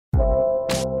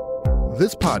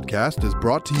This podcast is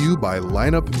brought to you by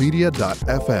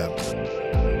lineupmedia.fm.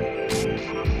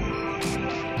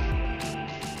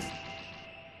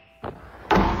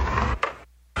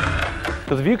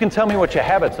 Because if you can tell me what your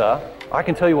habits are, I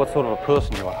can tell you what sort of a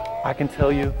person you are. I can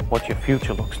tell you what your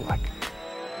future looks like.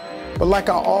 But like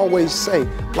I always say,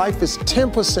 life is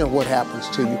 10% what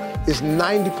happens to you, it's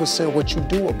 90% what you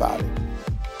do about it.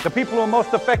 The people who are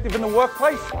most effective in the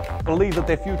workplace believe that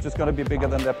their future is going to be bigger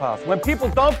than their past. When people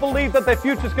don't believe that their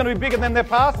future is going to be bigger than their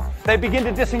past, they begin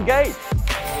to disengage.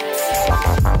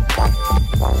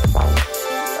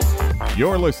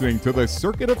 You're listening to The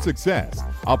Circuit of Success,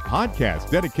 a podcast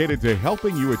dedicated to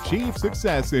helping you achieve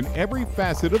success in every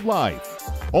facet of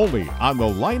life. Only on the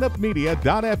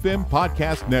lineupmedia.fm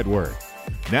podcast network.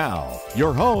 Now,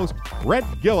 your host, Brett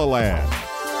Gilliland.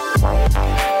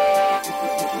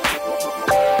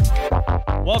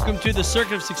 Welcome to the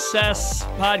Circuit of Success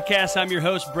podcast. I'm your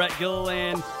host, Brett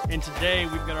Gilliland, and today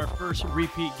we've got our first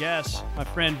repeat guest, my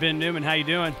friend Ben Newman. How you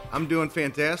doing? I'm doing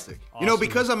fantastic. Awesome. You know,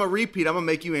 because I'm a repeat, I'm going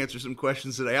to make you answer some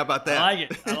questions today. How about that? I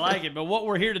like it. But what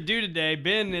we're here to do today,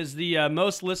 Ben is the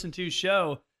most listened to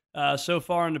show so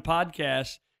far in the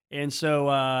podcast. And so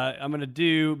I'm going to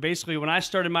do, basically, when I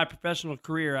started my professional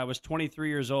career, I was 23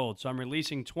 years old. So I'm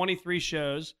releasing 23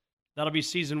 shows. That'll be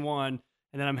season 1.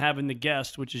 And then I'm having the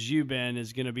guest, which is you, Ben,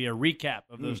 is going to be a recap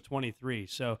of those 23.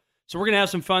 So we're going to have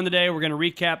some fun today. We're going to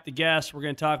recap the guests. We're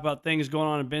going to talk about things going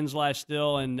on in Ben's life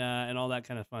still and all that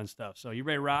kind of fun stuff. So you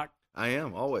ready to rock? I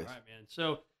am, always. All right, man.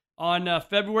 So on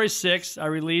February 6th, I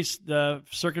released the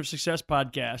Circuit of Success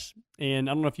podcast. And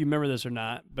I don't know if you remember this or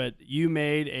not, but you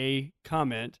made a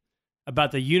comment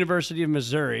about the University of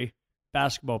Missouri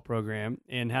basketball program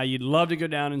and how you'd love to go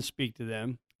down and speak to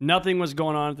them. Nothing was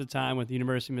going on at the time with the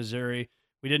University of Missouri.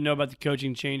 We didn't know about the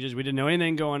coaching changes. We didn't know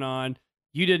anything going on.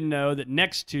 You didn't know that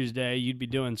next Tuesday you'd be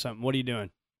doing something. What are you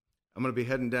doing? I'm going to be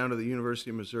heading down to the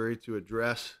University of Missouri to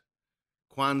address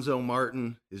Quanzo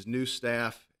Martin, his new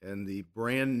staff, and the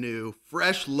brand new,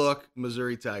 fresh look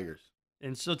Missouri Tigers.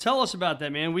 And so tell us about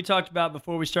that, man. We talked about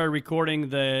before we started recording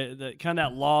the kind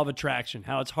of that law of attraction,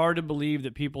 how it's hard to believe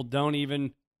that people don't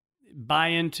even buy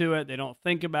into it. They don't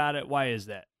think about it. Why is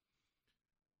that?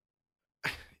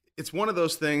 It's one of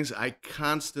those things I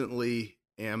constantly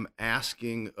am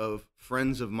asking of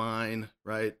friends of mine,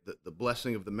 right? The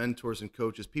blessing of the mentors and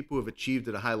coaches, people who have achieved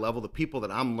at a high level, the people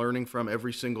that I'm learning from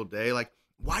every single day. Like,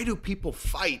 why do people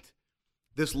fight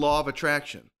this law of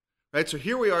attraction, right? So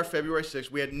here we are, February 6th.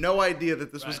 We had no idea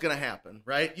that this was going to happen,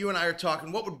 right? You and I are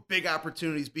talking, what would big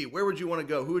opportunities be? Where would you want to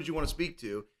go? Who would you want to speak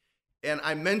to? And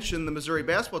I mentioned the Missouri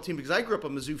basketball team because I grew up a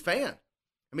Mizzou fan.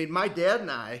 I mean, my dad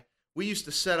and I, we used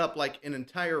to set up like an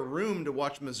entire room to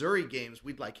watch Missouri games.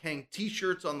 We'd like hang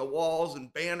T-shirts on the walls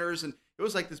and banners, and it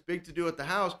was like this big to-do at the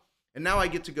house. And now I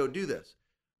get to go do this.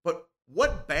 But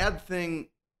what bad thing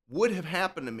would have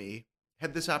happened to me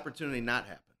had this opportunity not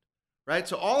happened, right?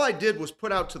 So all I did was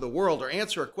put out to the world or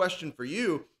answer a question for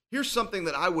you. Here's something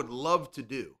that I would love to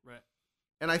do. Right.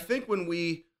 And I think when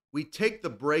we take the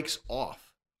brakes off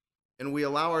and we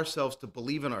allow ourselves to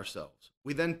believe in ourselves,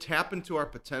 we then tap into our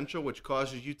potential, which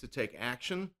causes you to take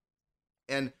action.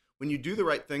 And when you do the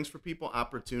right things for people,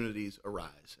 opportunities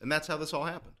arise. And that's how this all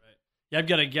happened. Right. Yeah, I've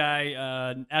got a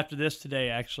guy after this today,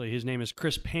 actually. His name is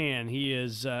Chris Pan. He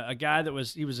is a guy that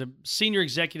was a senior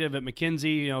executive at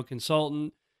McKinsey,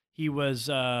 consultant. He was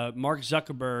Mark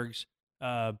Zuckerberg's,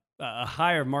 a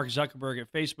hire of Mark Zuckerberg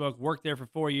at Facebook, worked there for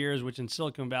 4 years, which in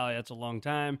Silicon Valley, that's a long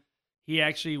time. He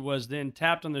actually was then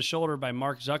tapped on the shoulder by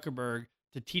Mark Zuckerberg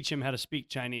to teach him how to speak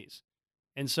Chinese.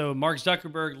 And so Mark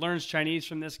Zuckerberg learns Chinese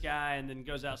from this guy and then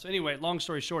goes out. So anyway, long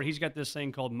story short, he's got this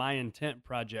thing called My Intent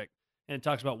Project, and it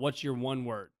talks about what's your one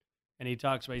word. And he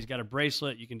talks about he's got a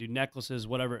bracelet, you can do necklaces,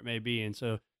 whatever it may be. And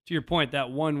so to your point,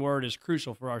 that one word is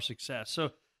crucial for our success.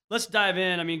 So let's dive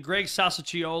in. I mean, Greg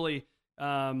Sasaccioli,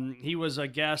 he was a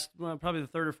guest, probably the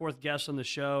third or fourth guest on the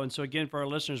show. And so again, for our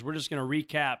listeners, we're just going to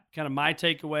recap kind of my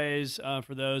takeaways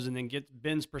for those and then get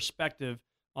Ben's perspective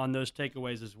on those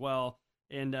takeaways as well.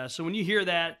 And so when you hear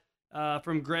that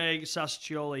from Greg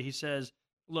Sasaccioli, he says,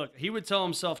 look, he would tell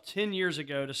himself 10 years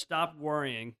ago to stop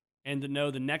worrying and to know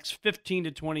the next 15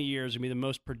 to 20 years will be the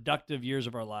most productive years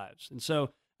of our lives. And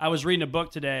so I was reading a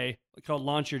book today called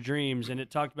Launch Your Dreams, and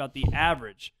it talked about the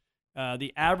average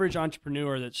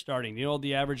entrepreneur that's starting. You know what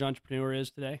the average entrepreneur is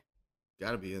today?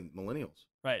 Got to be in millennials.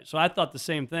 Right. So I thought the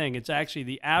same thing. It's actually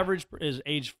the average is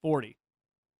age 40.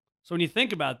 So when you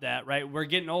think about that, right, we're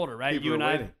getting older, right? People you and are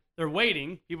I, waiting. they're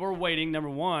waiting. People are waiting, number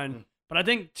one. But I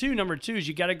think, number two is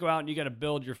you got to go out and you got to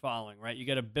build your following, right? You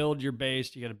got to build your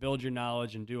base. You got to build your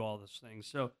knowledge and do all those things.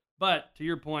 So But to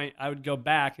your point, I would go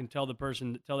back and tell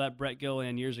that Brett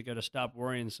Gilliland years ago to stop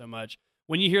worrying so much.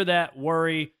 When you hear that,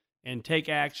 worry and take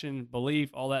action, belief,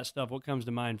 all that stuff, what comes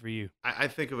to mind for you? I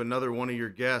think of another one of your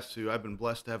guests who I've been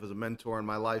blessed to have as a mentor in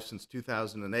my life since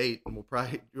 2008. And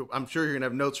I'm sure you're going to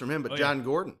have notes from him, but John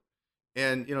Gordon.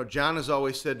 And, John has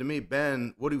always said to me,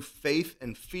 Ben, what do faith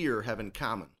and fear have in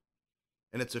common?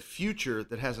 And it's a future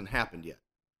that hasn't happened yet,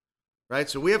 right?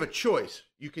 So we have a choice.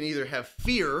 You can either have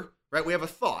fear, right? We have a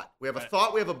thought. We have a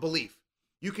thought, we have a belief.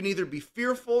 You can either be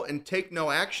fearful and take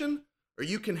no action, or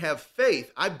you can have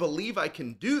faith. I believe I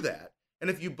can do that. And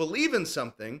if you believe in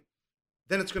something,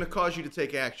 then it's going to cause you to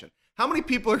take action. How many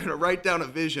people are going to write down a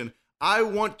vision? I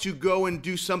want to go and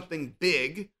do something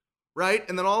big, right?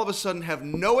 And then all of a sudden have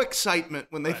no excitement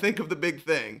when they think of the big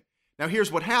thing. Now,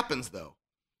 here's what happens, though.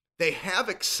 They have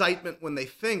excitement when they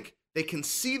think they can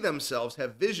see themselves,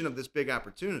 have vision of this big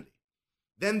opportunity.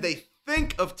 Then they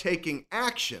think of taking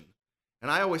action. And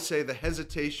I always say the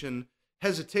hesitation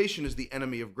is the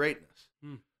enemy of greatness.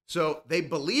 So they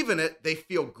believe in it, they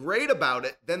feel great about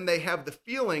it, then they have the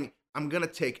feeling, I'm going to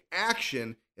take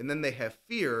action, and then they have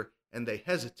fear and they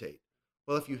hesitate.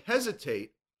 Well, if you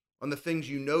hesitate on the things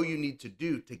you know you need to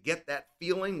do to get that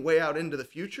feeling way out into the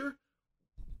future,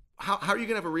 how are you going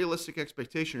to have a realistic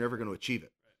expectation you're ever going to achieve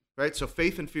it? Right? So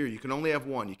faith and fear, you can only have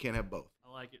one, you can't have both.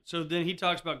 I like it. So then he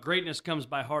talks about greatness comes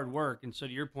by hard work. And so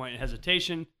to your point,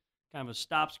 hesitation kind of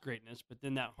stops greatness, but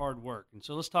then that hard work. And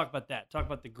so let's talk about that. Talk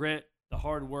about the grit, the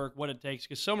hard work, what it takes.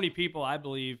 Because so many people, I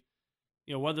believe,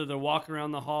 whether they're walking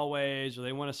around the hallways or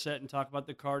they want to sit and talk about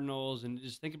the Cardinals and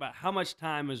just think about how much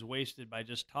time is wasted by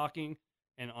just talking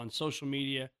and on social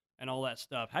media and all that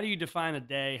stuff. How do you define a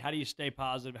day? How do you stay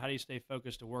positive? How do you stay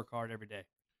focused to work hard every day?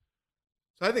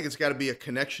 So I think it's got to be a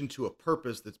connection to a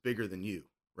purpose that's bigger than you,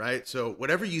 right? So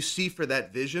whatever you see for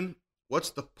that vision,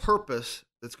 what's the purpose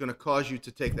that's going to cause you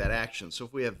to take that action? So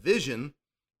if we have vision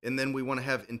and then we want to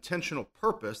have intentional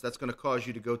purpose, that's going to cause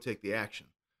you to go take the action.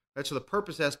 Right? So the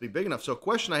purpose has to be big enough. So a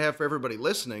question I have for everybody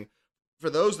listening, for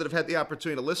those that have had the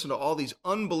opportunity to listen to all these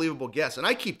unbelievable guests, and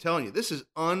I keep telling you, this is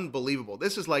unbelievable.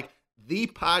 This is like the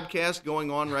podcast going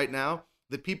on right now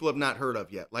that people have not heard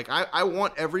of yet. Like I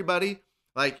want everybody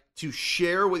to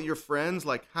share with your friends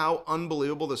how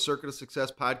unbelievable the Circuit of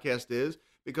Success podcast is,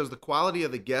 because the quality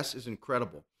of the guests is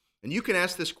incredible. And you can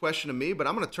ask this question to me, but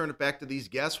I'm going to turn it back to these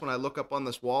guests when I look up on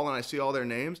this wall and I see all their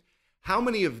names. How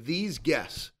many of these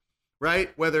guests,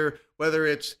 right? Whether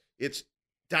it's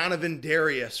Donovan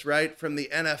Darius, right, from the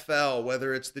NFL,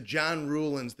 whether it's the John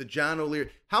Rulins, the John O'Leary,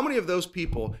 how many of those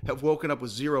people have woken up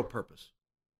with zero purpose?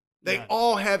 They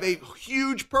all have a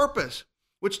huge purpose,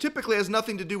 which typically has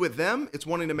nothing to do with them. It's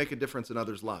wanting to make a difference in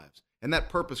others' lives. And that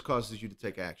purpose causes you to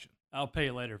take action. I'll pay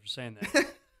you later for saying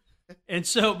that. And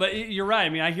so, but you're right. I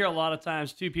mean, I hear a lot of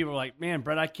times too, people are like, man,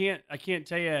 Brett, I can't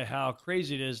tell you how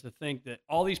crazy it is to think that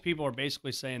all these people are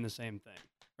basically saying the same thing.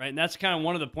 Right. And that's kind of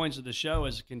one of the points of the show,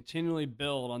 is to continually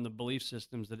build on the belief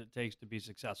systems that it takes to be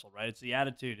successful, right? It's the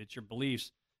attitude, it's your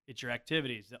beliefs, it's your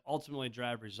activities that ultimately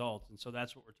drive results. And so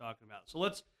that's what we're talking about. So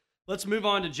let's move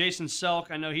on to Jason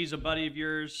Selk. I know he's a buddy of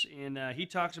yours, and he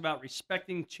talks about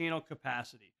respecting channel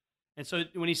capacity. And so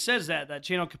when he says that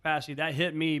channel capacity, that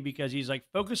hit me, because he's like,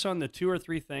 focus on the 2 or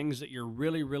 3 things that you're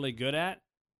really, really good at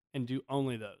and do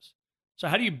only those. So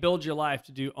how do you build your life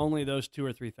to do only those 2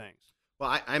 or 3 things?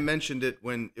 Well, I mentioned it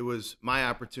when it was my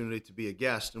opportunity to be a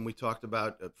guest, and we talked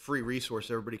about a free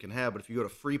resource everybody can have. But if you go to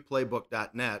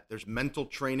freeplaybook.net, there's mental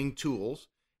training tools.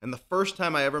 And the first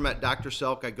time I ever met Dr.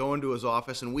 Selk, I go into his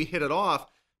office, and we hit it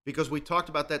off because we talked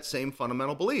about that same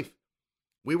fundamental belief.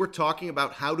 We were talking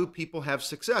about how do people have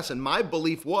success. And my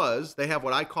belief was they have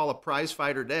what I call a prize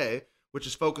fighter day, which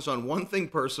is focused on one thing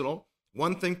personal,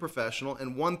 one thing professional,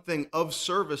 and one thing of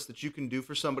service that you can do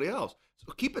for somebody else.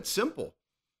 So keep it simple.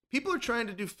 People are trying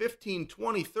to do 15,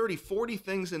 20, 30, 40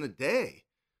 things in a day.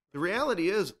 The reality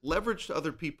is leverage to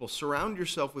other people. Surround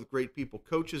yourself with great people,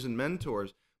 coaches and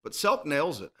mentors. But Selk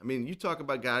nails it. I mean, you talk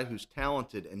about a guy who's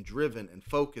talented and driven and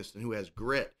focused and who has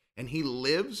grit, and he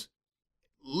lives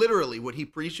literally what he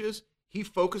preaches. He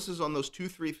focuses on those 2,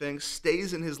 3 things,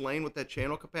 stays in his lane with that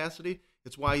channel capacity.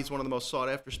 It's why he's one of the most sought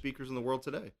after speakers in the world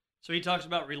today. So he talks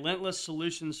about relentless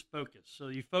solutions focus. So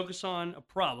you focus on a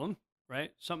problem,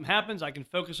 right? Something happens, I can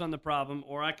focus on the problem,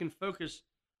 or I can focus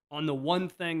on the one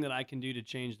thing that I can do to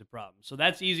change the problem. So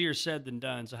that's easier said than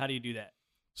done. So how do you do that?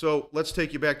 So let's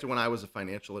take you back to when I was a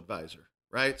financial advisor,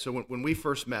 right? So when we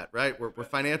first met, right, we're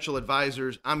financial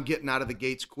advisors. I'm getting out of the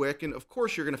gates quick. And of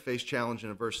course, you're going to face challenge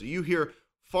and adversity. You hear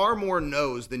far more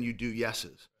no's than you do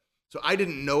yeses. So I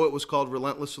didn't know it was called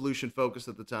relentless solution focus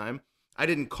at the time. I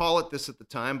didn't call it this at the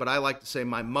time, but I like to say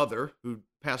my mother, who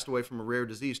passed away from a rare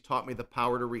disease, taught me the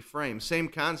power to reframe. Same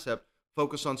concept,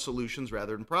 focus on solutions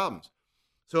rather than problems.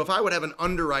 So if I would have an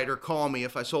underwriter call me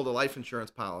if I sold a life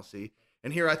insurance policy,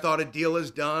 and here I thought a deal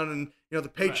is done, and the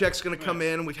paycheck's going to come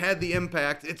in, and we've had the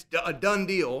impact, it's a done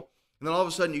deal, and then all of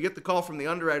a sudden you get the call from the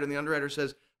underwriter, and the underwriter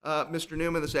says, Mr.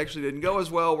 Newman, this actually didn't go as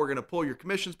well, we're going to pull your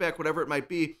commissions back, whatever it might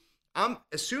be.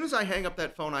 As soon as I hang up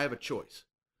that phone, I have a choice.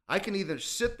 I can either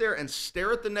sit there and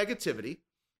stare at the negativity,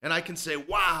 and I can say,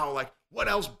 wow, like, what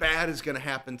else bad is going to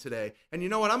happen today? And you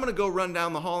know what? I'm going to go run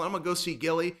down the hall, and I'm going to go see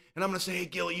Gilly, and I'm going to say, hey,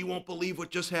 Gilly, you won't believe what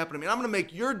just happened to me. And I'm going to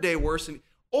make your day worse.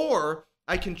 Or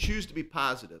I can choose to be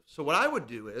positive. So what I would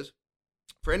do is,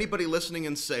 for anybody listening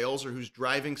in sales or who's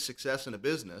driving success in a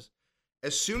business,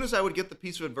 as soon as I would get the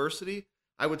piece of adversity,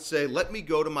 I would say, let me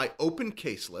go to my open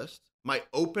case list, my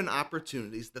open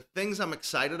opportunities, the things I'm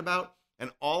excited about,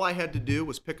 and all I had to do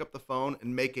was pick up the phone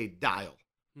and make a dial.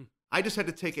 I just had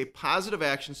to take a positive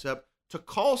action step to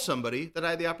call somebody that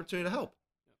I had the opportunity to help.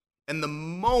 And the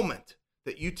moment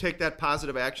that you take that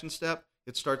positive action step,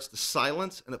 it starts to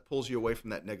silence and it pulls you away from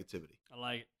that negativity. I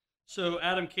like it. So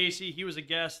Adam Casey, he was a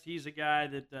guest. He's a guy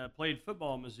that played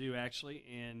football at Mizzou, actually,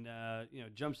 and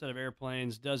jumps out of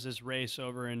airplanes, does this race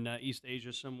over in East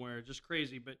Asia somewhere, just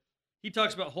crazy. But he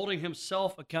talks about holding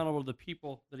himself accountable to the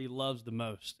people that he loves the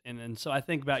most. And so I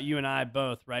think about you and I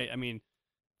both, right? I mean,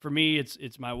 for me,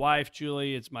 it's my wife,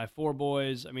 Julie. It's my 4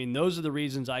 boys. I mean, those are the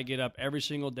reasons I get up every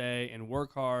single day and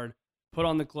work hard, put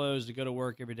on the clothes to go to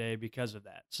work every day because of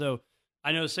that. So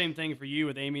I know the same thing for you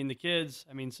with Amy and the kids.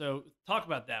 I mean, so talk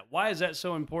about that. Why is that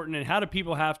so important? And how do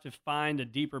people have to find a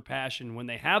deeper passion when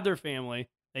they have their family?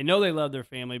 They know they love their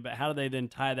family, but how do they then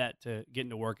tie that to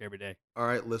getting to work every day? All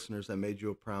right, listeners, I made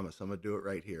you a promise. I'm going to do it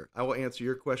right here. I will answer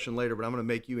your question later, but I'm going to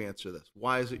make you answer this.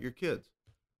 Why is it your kids?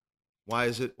 Why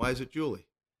is it Julie?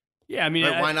 Yeah, I mean,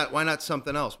 right? Why not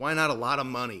something else? Why not a lot of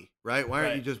money, right?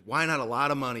 Why not a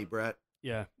lot of money, Brett?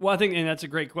 Yeah. Well, I think, and that's a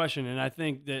great question. And I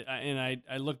think that,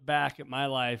 I look back at my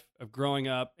life of growing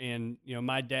up and,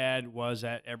 my dad was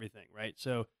at everything, right?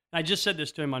 So I just said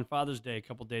this to him on Father's Day a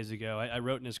couple days ago. I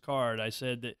wrote in his card, I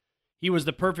said that he was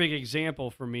the perfect example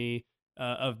for me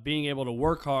of being able to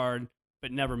work hard,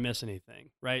 but never miss anything,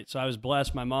 right? So I was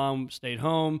blessed. My mom stayed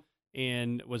home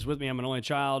and was with me. I'm an only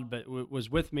child, but was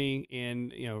with me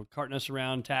and, carting us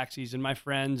around taxis and my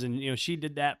friends. And, she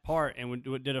did that part and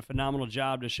did a phenomenal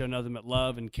job to show nothing but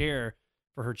love and care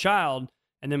for her child.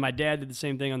 And then my dad did the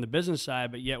same thing on the business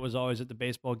side, but yet was always at the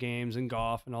baseball games and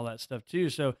golf and all that stuff too.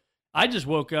 So I just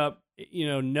woke up,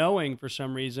 knowing for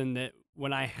some reason that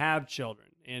when I have children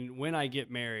and when I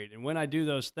get married and when I do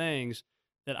those things,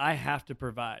 that I have to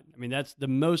provide. I mean, that's the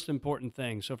most important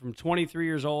thing. So from 23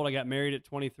 years old, I got married at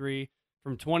 23.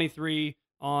 From 23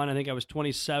 on, I think I was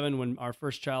 27 when our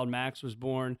first child, Max, was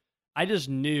born. I just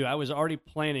knew I was already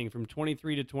planning from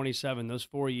 23 to 27, those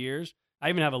 4 years. I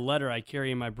even have a letter I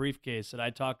carry in my briefcase that I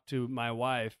talk to my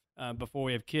wife before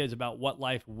we have kids about what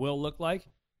life will look like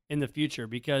in the future.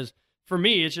 Because for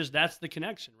me, it's just that's the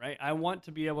connection, right? I want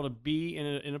to be able to be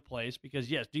in a place because,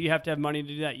 yes, do you have to have money to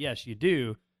do that? Yes, you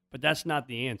do. But that's not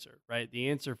the answer, right? The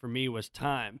answer for me was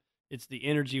time. It's the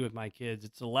energy with my kids.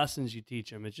 It's the lessons you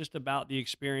teach them. It's just about the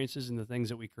experiences and the things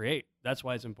that we create. That's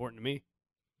why it's important to me.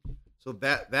 So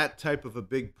that type of a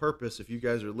big purpose, if you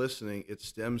guys are listening, it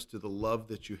stems to the love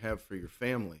that you have for your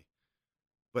family.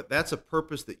 But that's a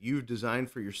purpose that you've designed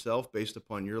for yourself based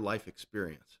upon your life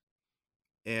experience.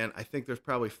 And I think there's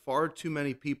probably far too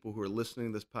many people who are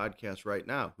listening to this podcast right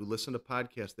now, who listen to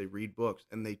podcasts, they read books,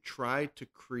 and they try to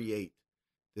create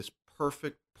this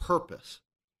perfect purpose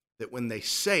that when they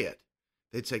say it,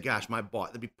 they'd say, gosh, my boss,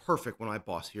 that'd be perfect when my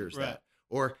boss hears that.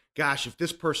 Or, gosh, if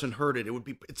this person heard it,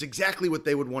 it's exactly what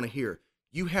they would want to hear.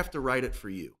 You have to write it for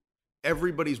you.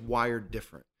 Everybody's wired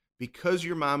different. Because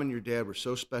your mom and your dad were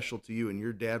so special to you and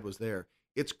your dad was there,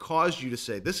 it's caused you to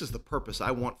say, this is the purpose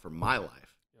I want for my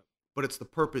life. Yep. But it's the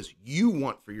purpose you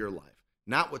want for your life,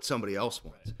 not what somebody else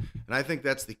wants. Right. And I think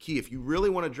that's the key. If you really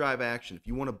want to drive action, if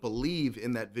you want to believe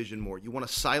in that vision more, you want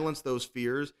to silence those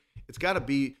fears, it's got to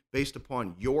be based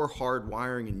upon your hard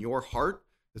wiring in your heart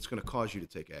that's going to cause you to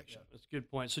take action. Yeah, that's a good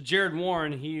point. So Jared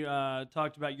Warren, he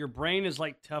talked about your brain is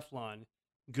like Teflon.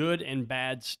 Good and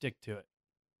bad stick to it.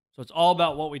 So it's all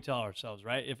about what we tell ourselves,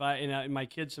 right? My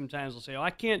kids sometimes will say, oh,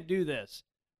 I can't do this.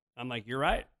 I'm like, you're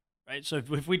right. Right. So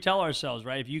if we tell ourselves,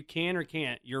 right, if you can or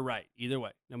can't, you're right. Either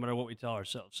way, no matter what we tell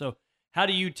ourselves. So how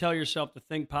do you tell yourself to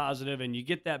think positive and you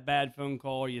get that bad phone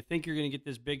call or you think you're going to get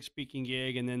this big speaking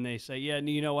gig and then they say, yeah,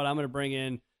 you know what, I'm going to bring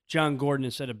in John Gordon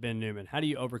instead of Ben Newman. How do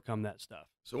you overcome that stuff?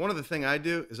 So one of the things I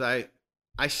do is I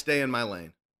stay in my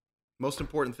lane. Most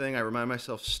important thing, I remind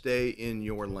myself, stay in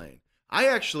your lane.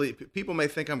 People may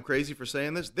think I'm crazy for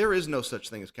saying this. There is no such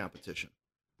thing as competition,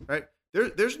 right?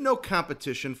 There's no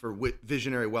competition for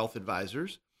visionary wealth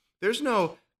advisors. There's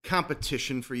no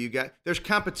competition for you guys. There's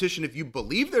competition if you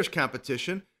believe there's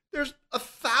competition. There's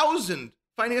 1,000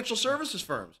 financial services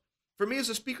firms. For me as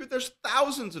a speaker, there's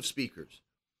thousands of speakers,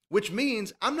 which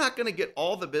means I'm not going to get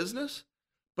all the business.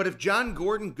 But if John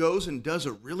Gordon goes and does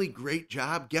a really great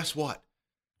job, guess what?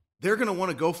 They're going to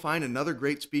want to go find another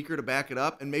great speaker to back it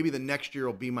up, and maybe the next year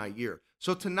will be my year.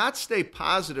 So to not stay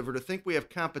positive or to think we have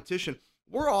competition,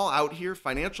 we're all out here,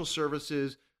 financial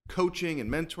services, coaching and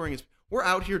mentoring. We're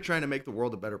out here trying to make the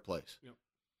world a better place. Yep.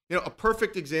 You know, a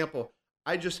perfect example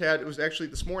I just had, it was actually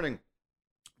this morning,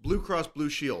 Blue Cross Blue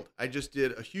Shield. I just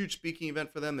did a huge speaking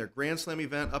event for them, their Grand Slam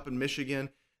event up in Michigan.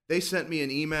 They sent me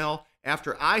an email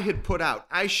after I had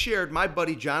I shared my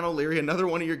buddy John O'Leary, another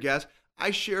one of your guests.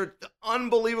 I shared the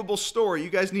unbelievable story. You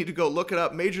guys need to go look it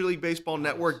up. Major League Baseball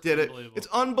Network did it. It's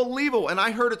unbelievable. And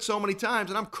I heard it so many times,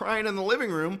 and I'm crying in the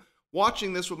living room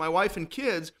watching this with my wife and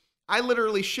kids. I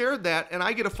literally shared that, and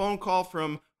I get a phone call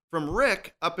from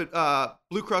Rick up at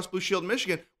Blue Cross Blue Shield,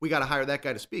 Michigan. We got to hire that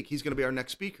guy to speak. He's going to be our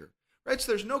next speaker. Right?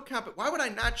 So there's no why would I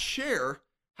not share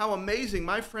how amazing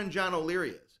my friend John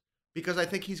O'Leary is? Because I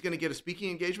think he's going to get a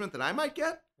speaking engagement that I might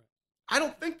get? I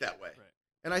don't think that way. Right.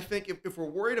 And I think if we're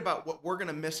worried about what we're going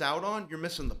to miss out on, you're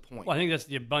missing the point. Well, I think that's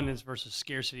the abundance versus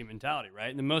scarcity mentality, right?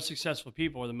 And the most successful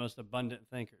people are the most abundant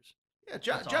thinkers. Yeah,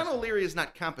 John O'Leary is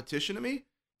not competition to me.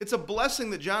 It's a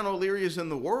blessing that John O'Leary is in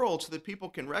the world so that people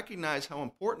can recognize how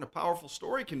important a powerful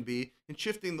story can be in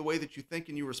shifting the way that you think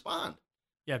and you respond.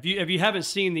 Yeah, if you haven't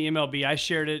seen the MLB, I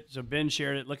shared it. So Ben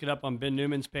shared it. Look it up on Ben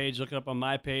Newman's page. Look it up on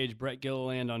my page, Brett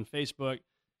Gilliland on Facebook.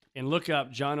 And look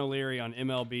up John O'Leary on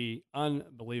MLB.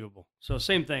 Unbelievable. So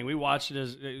same thing. We watched it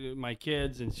as my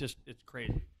kids, and it's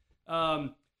crazy.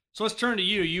 So let's turn to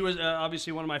you. You was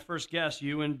obviously one of my first guests,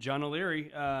 you and John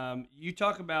O'Leary. You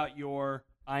talk about your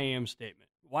I am statement.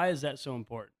 Why is that so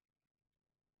important?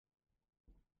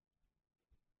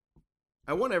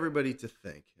 I want everybody to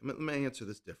think. Let me answer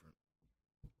this different.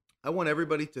 I want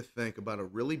everybody to think about a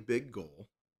really big goal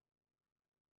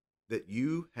that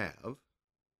you have,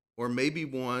 or maybe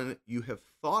one you have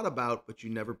thought about, but you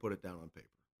never put it down on paper.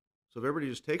 So if everybody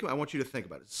just take it, I want you to think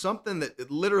about it. Something that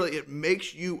it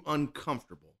makes you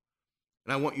uncomfortable.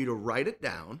 And I want you to write it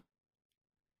down.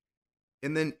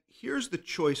 And then here's the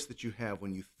choice that you have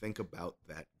when you think about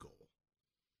that goal.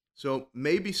 So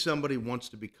maybe somebody wants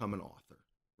to become an author,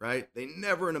 right? They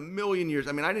never in a million years.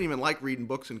 I mean, I didn't even like reading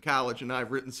books in college, and now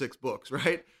I've written 6 books,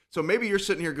 right? So maybe you're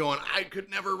sitting here going, I could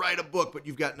never write a book, but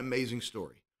you've got an amazing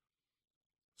story.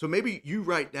 So maybe you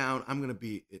write down, I'm going to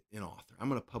be an author. I'm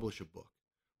going to publish a book.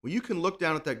 Well, you can look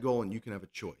down at that goal and you can have a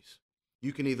choice.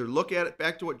 You can either look at it,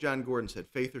 back to what John Gordon said,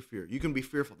 faith or fear. You can be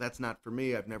fearful. That's not for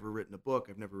me. I've never written a book.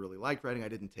 I've never really liked writing. I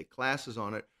didn't take classes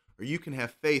on it. Or you can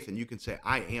have faith and you can say,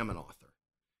 I am an author.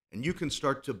 And you can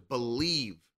start to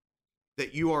believe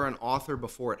that you are an author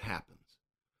before it happens.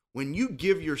 When you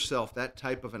give yourself that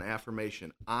type of an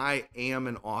affirmation, I am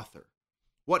an author,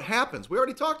 what happens? We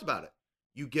already talked about it.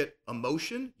 You get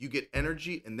emotion, you get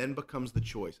energy, and then becomes the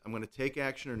choice. I'm going to take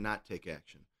action or not take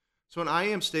action. So an I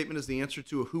am statement is the answer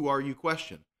to a who are you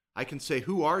question. I can say,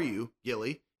 who are you,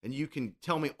 Gilly? And you can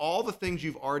tell me all the things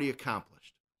you've already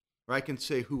accomplished. Or I can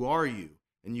say, who are you?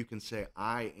 And you can say,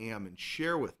 I am, and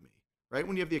share with me. Right?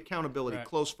 When you have the accountability, right.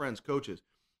 Close friends, coaches,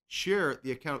 share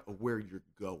the account of where you're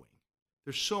going.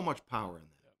 There's so much power in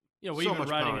that. Yeah, well, even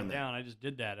writing it down, I just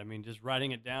did that. I mean, just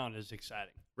writing it down is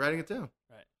exciting. Writing it down.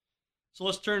 Right. So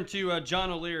let's turn to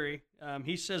John O'Leary.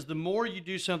 He says the more you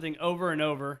do something over and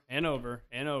over and over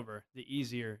and over, the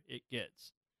easier it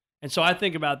gets. And so I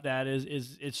think about that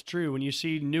is it's true. When you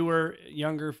see newer,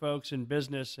 younger folks in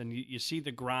business and you see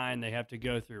the grind they have to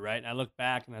go through, right? And I look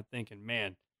back and I'm thinking,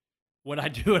 man, would I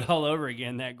do it all over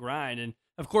again, that grind? And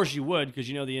of course you would, because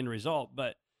you know the end result.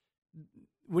 But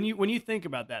when you think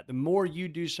about that, the more you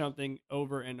do something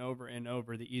over and over and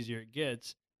over, the easier it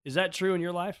gets. Is that true in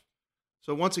your life?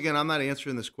 So once again, I'm not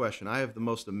answering this question. I have the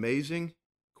most amazing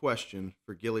question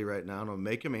for Gilly right now, and I'm going to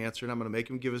make him answer, and I'm going to make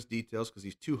him give us details because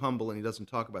he's too humble and he doesn't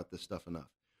talk about this stuff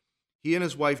enough. He and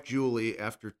his wife, Julie,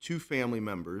 after 2 family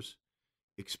members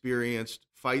experienced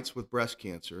fights with breast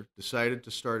cancer, decided to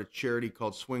start a charity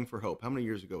called Swing for Hope. How many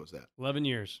years ago was that? 11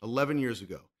 years. 11 years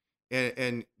ago.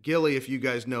 And Gilly, if you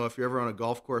guys know, if you're ever on a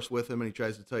golf course with him and he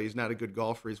tries to tell you he's not a good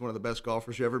golfer, he's one of the best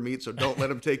golfers you ever meet, so don't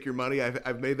let him take your money.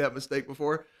 I've made that mistake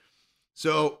before.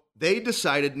 So they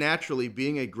decided naturally,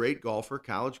 being a great golfer,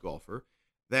 college golfer,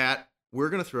 that we're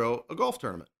going to throw a golf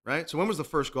tournament, right? So when was the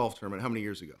first golf tournament? How many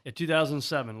years ago? Yeah,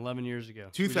 2007, 11 years ago.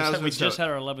 2007. We just had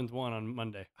our 11th one on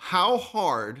Monday. How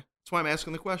hard That's why I'm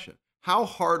asking the question. How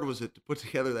hard was it to put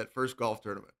together that first golf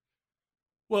tournament?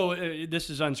 Well, this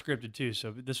is unscripted too,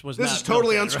 so this was This is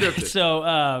totally unscripted. Right?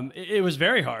 So it was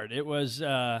very hard. It was.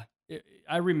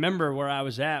 I remember where I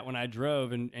was at when I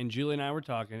drove, and Julie and I were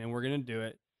talking, and we're going to do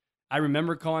it. I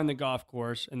remember calling the golf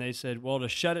course, and they said, well, to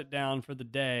shut it down for the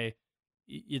day,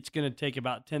 it's going to take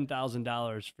about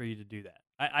 $10,000 for you to do that.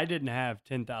 I didn't have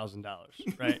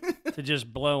 $10,000, right, to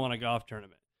just blow on a golf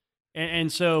tournament.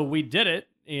 And so we did it,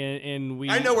 and we...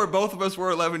 I know where both of us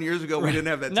were 11 years ago. We didn't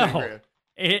have that 10 grand.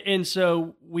 And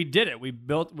so we did it. We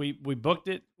booked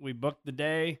it. We booked the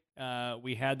day.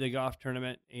 We had the golf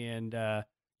tournament, and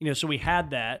so we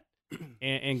had that,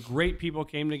 and great people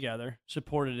came together,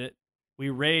 supported it. We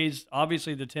raised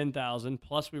obviously the $10,000,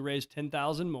 plus we raised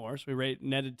 $10,000 more, so we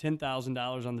netted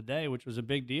 $10,000 on the day, which was a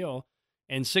big deal.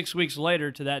 And 6 weeks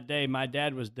later, to that day, my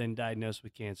dad was then diagnosed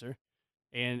with cancer,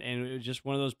 and it was just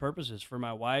one of those purposes for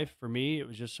my wife, for me. It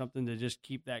was just something to just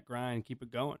keep that grind, keep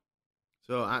it going.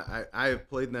 So I have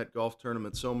played in that golf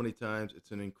tournament so many times.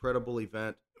 It's an incredible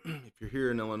event. If you're here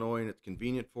in Illinois and it's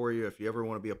convenient for you, if you ever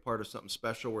want to be a part of something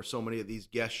special where so many of these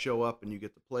guests show up and you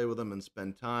get to play with them and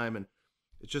spend time, and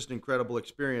it's just an incredible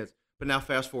experience. But now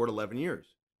fast forward 11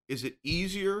 years. Is it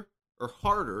easier or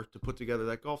harder to put together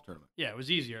that golf tournament? Yeah, it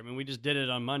was easier. I mean, we just did it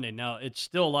on Monday. Now, it's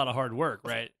still a lot of hard work,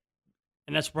 right?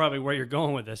 And that's probably where you're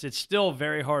going with this. It's still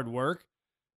very hard work,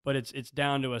 but it's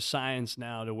down to a science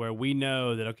now to where we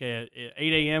know that, okay, at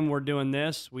 8 a.m. we're doing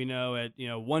this. We know at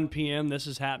 1 p.m. this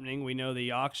is happening. We know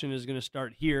the auction is going to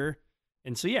start here.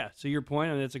 And so, yeah, so your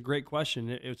point, and it's a great question.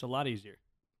 It's a lot easier.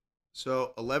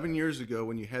 So 11 years ago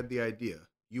when you had the idea,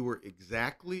 you were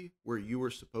exactly where you were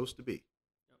supposed to be.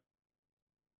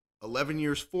 11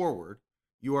 years forward,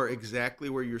 you are exactly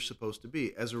where you're supposed to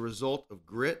be as a result of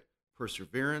grit,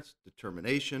 perseverance,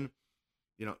 determination.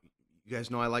 You guys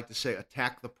know I like to say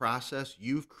attack the process.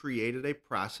 You've created a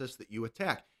process that you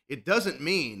attack. It doesn't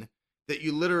mean that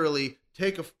you literally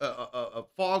take a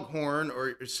foghorn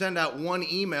or send out one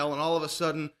email and all of a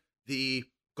sudden the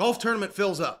golf tournament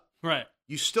fills up. Right.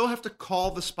 You still have to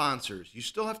call the sponsors. You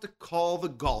still have to call the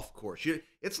golf course.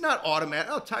 It's not automatic.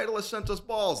 Oh, Titleist sent us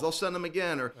balls. They'll send them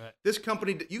again. Or right. This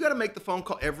company, you got to make the phone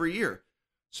call every year.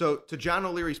 So to John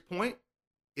O'Leary's point,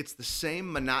 it's the same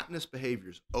monotonous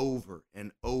behaviors over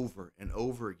and over and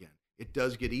over again. It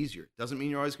does get easier. It doesn't mean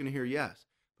you're always going to hear yes,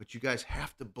 but you guys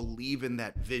have to believe in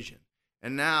that vision.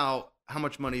 And now, how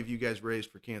much money have you guys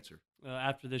raised for cancer?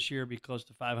 After this year, it'll be close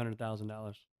to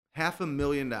 $500,000.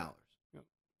 $500,000.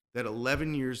 That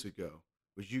 11 years ago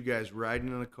was you guys riding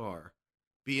in a car,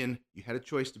 you had a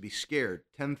choice to be scared.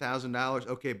 $10,000,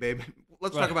 okay, babe,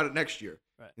 let's talk about it next year.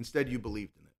 Right. Instead, you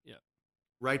believed in it. Yeah.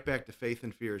 Right back to faith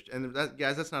and fear. And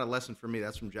guys, that's not a lesson for me.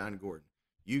 That's from John Gordon.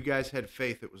 You guys had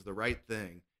faith it was the right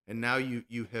thing, and now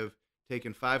you have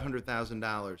taken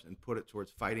 $500,000 and put it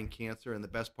towards fighting cancer. And the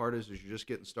best part is you're just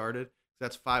getting started.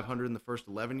 That's $500,000 in the first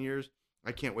 11 years.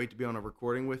 I can't wait to be on a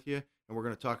recording with you, and we're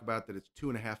going to talk about that it's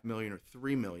 $2.5 million or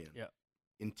 $3 million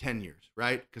in 10 years,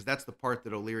 right? Because that's the part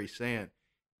that O'Leary's saying.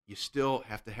 You still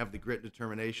have to have the grit and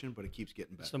determination, but it keeps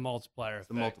getting better. It's the multiplier effect.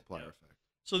 The multiplier effect.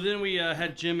 So then we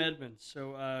had Jim Edmonds.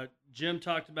 So Jim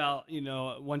talked about,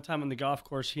 one time on the golf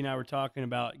course, he and I were talking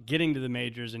about getting to the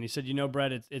majors, and he said,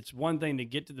 Brett, it's one thing to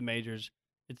get to the majors,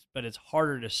 but it's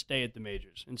harder to stay at the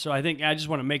majors. And so I think I just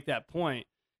want to make that point.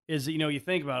 Is that, you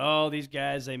think about, these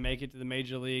guys, they make it to the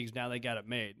major leagues, now they got it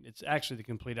made. It's actually the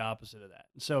complete opposite of that.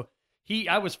 And so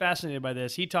I was fascinated by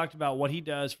this. He talked about what he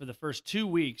does for the first 2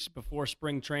 weeks before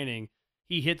spring training.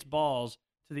 He hits balls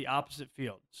to the opposite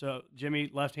field. So Jimmy,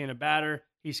 left-handed batter,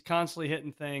 he's constantly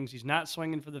hitting things. He's not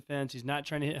swinging for the fence. He's not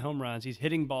trying to hit home runs. He's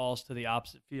hitting balls to the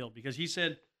opposite field because he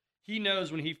said he knows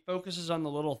when he focuses on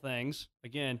the little things,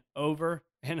 again, over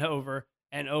and over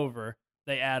and over,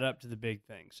 they add up to the big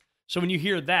things. So when you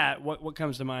hear that, what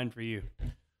comes to mind for you?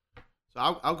 So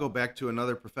I'll go back to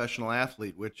another professional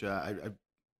athlete, which I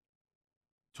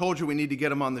told you we need to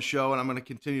get him on the show, and I'm going to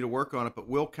continue to work on it. But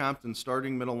Will Compton,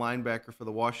 starting middle linebacker for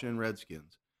the Washington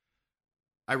Redskins.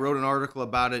 I wrote an article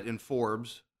about it in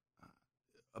Forbes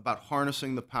about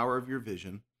harnessing the power of your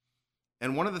vision.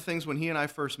 And one of the things when he and I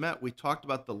first met, we talked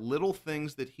about the little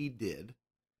things that he did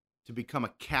to become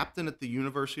a captain at the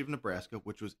University of Nebraska,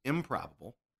 which was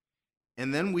improbable.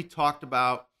 And then we talked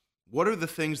about what are the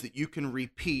things that you can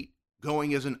repeat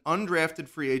going as an undrafted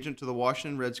free agent to the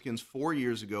Washington Redskins 4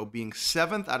 years ago, being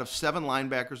 7th out of 7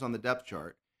 linebackers on the depth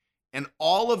chart, and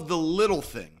all of the little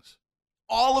things,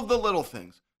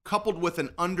 coupled with an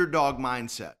underdog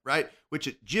mindset, right?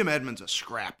 Which Jim Edmonds, a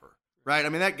scrapper, right? I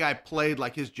mean, that guy played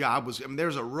like his job was,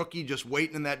 there's a rookie just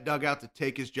waiting in that dugout to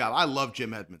take his job. I love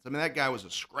Jim Edmonds. I mean, that guy was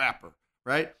a scrapper,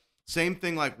 right? Same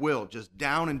thing like Will, just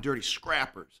down and dirty,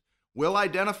 scrappers. Will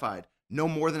identified, no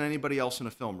more than anybody else in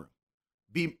a film room.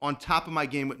 Be on top of my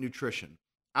game with nutrition.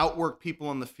 Outwork people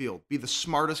on the field. Be the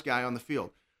smartest guy on the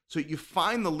field. So you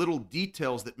find the little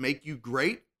details that make you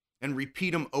great and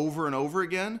repeat them over and over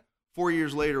again. 4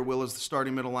 years later, Will is the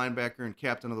starting middle linebacker and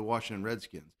captain of the Washington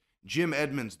Redskins. Jim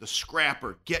Edmonds, the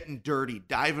scrapper, getting dirty,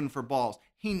 diving for balls.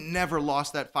 He never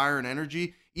lost that fire and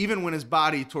energy. Even when his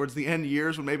body, towards the end of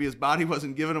years, when maybe his body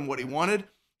wasn't giving him what he wanted,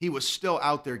 he was still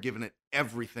out there giving it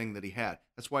everything that he had.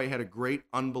 That's why he had a great,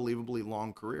 unbelievably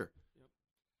long career.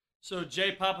 So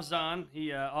Jay Papasan,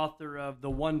 he author of The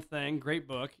One Thing, great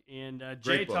book, and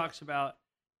Jay talks about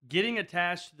getting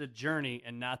attached to the journey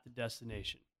and not the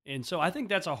destination. And so I think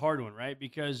that's a hard one, right?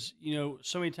 Because,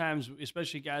 so many times,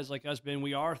 especially guys like us, Ben,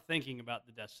 we are thinking about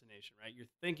the destination, right? You're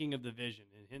thinking of the vision,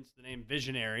 and hence the name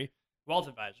Visionary Wealth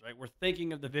Advisor, right? We're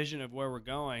thinking of the vision of where we're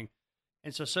going.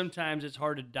 And so sometimes it's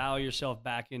hard to dial yourself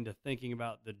back into thinking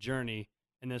about the journey,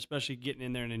 and then especially getting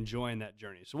in there and enjoying that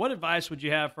journey. So what advice would you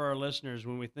have for our listeners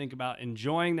when we think about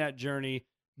enjoying that journey,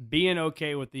 being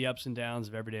okay with the ups and downs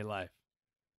of everyday life?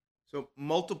 So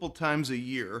multiple times a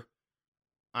year,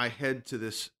 I head to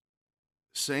this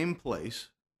same place,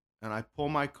 and I pull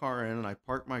my car in, and I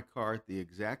park my car at the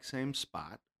exact same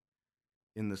spot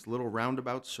in this little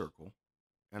roundabout circle,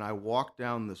 and I walk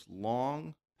down this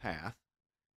long path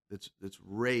that's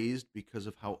raised because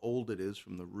of how old it is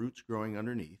from the roots growing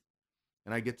underneath.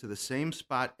 And I get to the same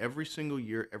spot every single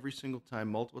year, every single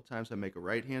time, multiple times. I make a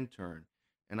right-hand turn,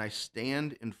 and I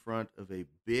stand in front of a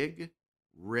big,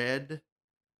 red,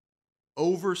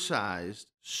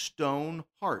 oversized stone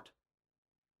heart.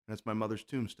 And that's my mother's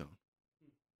tombstone.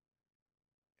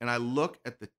 And I look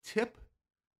at the tip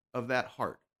of that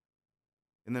heart.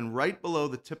 And then right below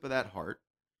the tip of that heart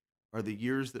are the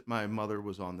years that my mother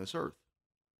was on this earth.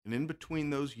 And in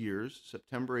between those years,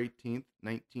 September 18th,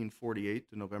 1948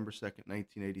 to November 2nd,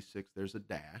 1986, there's a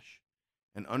dash.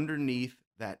 And underneath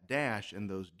that dash and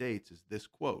those dates is this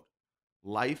quote: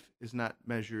 "Life is not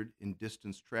measured in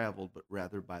distance traveled, but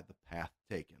rather by the path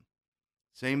taken."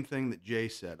 Same thing that Jay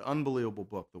said. Unbelievable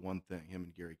book, The One Thing, him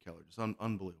and Gary Keller. Just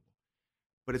unbelievable.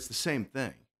 But it's the same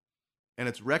thing. And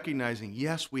it's recognizing,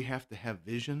 yes, we have to have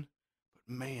vision,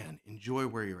 but man, enjoy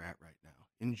where you're at right now.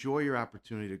 Enjoy your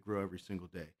opportunity to grow every single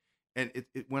day. And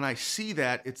when I see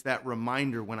that, it's that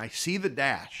reminder. When I see the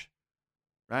dash,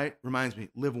 right, reminds me,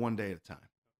 live one day at a time,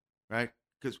 right?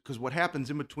 Because what happens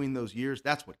in between those years,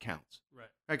 that's what counts. Right?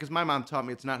 Because my mom taught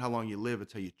me it's not how long you live,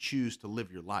 it's how you choose to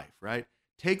live your life, right?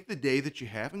 Take the day that you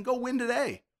have and go win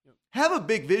today. Yep. Have a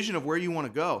big vision of where you want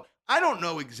to go. I don't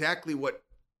know exactly what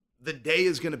the day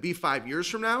is going to be 5 years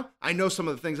from now. I know some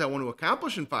of the things I want to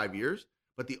accomplish in 5 years,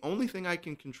 but the only thing I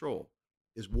can control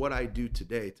is what I do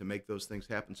today to make those things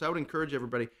happen. So I would encourage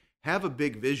everybody, have a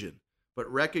big vision, but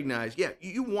recognize,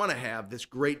 you want to have this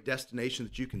great destination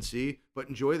that you can see, but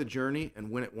enjoy the journey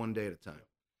and win it one day at a time.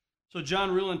 So John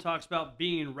Ruhlin talks about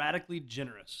being radically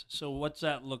generous. So what's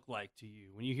that look like to you?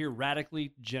 When you hear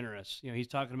radically generous, he's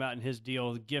talking about in his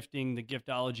deal, gifting, the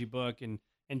Giftology book, and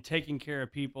taking care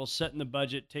of people, setting the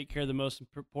budget, take care of the most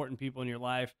important people in your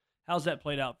life. How's that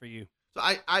played out for you? So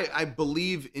I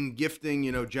believe in gifting,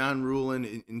 John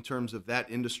Ruhlin in terms of that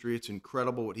industry. It's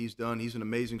incredible what he's done. He's an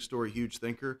amazing story, huge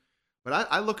thinker. But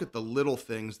I look at the little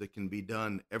things that can be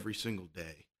done every single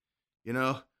day.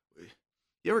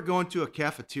 You ever go into a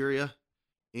cafeteria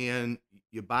and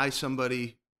you buy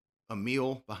somebody a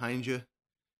meal behind you,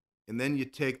 and then you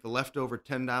take the leftover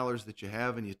 $10 that you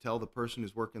have and you tell the person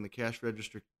who's working the cash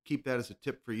register, keep that as a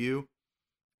tip for you?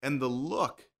 And the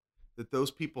look that those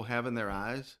people have in their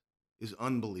eyes is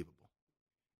unbelievable.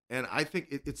 And I think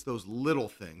it's those little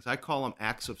things. I call them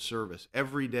acts of service.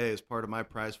 Every day as part of my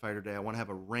Prize Fighter Day, I want to have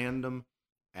a random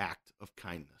act of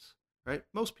kindness, right?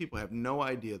 Most people have no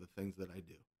idea the things that I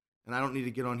do. And I don't need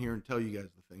to get on here and tell you guys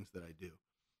the things that I do.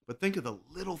 But think of the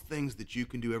little things that you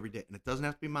can do every day. And it doesn't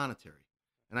have to be monetary.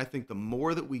 And I think the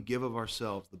more that we give of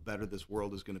ourselves, the better this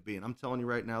world is going to be. And I'm telling you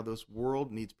right now, this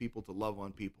world needs people to love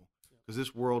on people. Because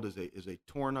this world is a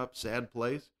torn up, sad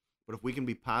place. But if we can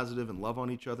be positive and love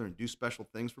on each other and do special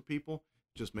things for people,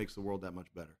 it just makes the world that much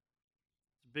better.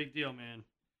 It's a big deal, man.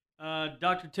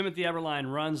 Dr. Timothy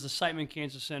Eberline runs the Siteman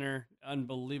Cancer Center.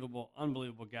 Unbelievable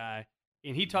guy.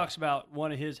 And he talks about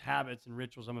one of his habits and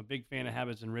rituals. I'm a big fan of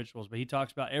habits and rituals, but he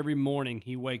talks about every morning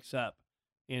he wakes up,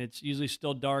 and it's usually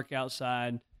still dark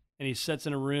outside, and he sits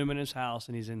in a room in his house,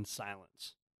 and he's in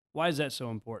silence. Why is that so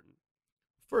important?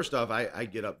 First off, I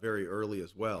get up very early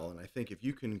as well, and I think if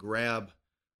you can grab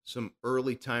some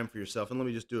early time for yourself, and let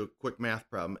me just do a quick math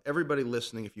problem. Everybody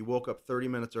listening, if you woke up 30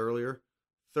 minutes earlier,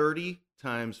 30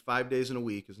 times 5 days in a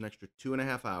week is an extra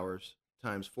 2.5 hours,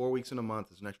 times 4 weeks in a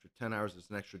month is an extra 10 hours, it's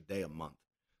an extra day a month.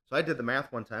 So I did the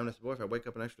math one time, and I said, boy, if I wake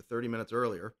up an extra 30 minutes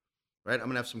earlier, right, I'm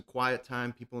going to have some quiet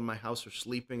time. People in my house are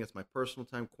sleeping. It's my personal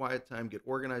time, quiet time, get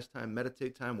organized time,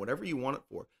 meditate time, whatever you want it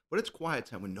for. But it's quiet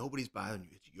time when nobody's bothering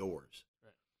you. It's yours.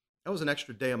 Right. That was an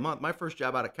extra day a month. My first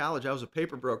job out of college, I was a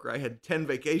paper broker. I had 10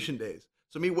 vacation days.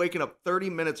 So me waking up 30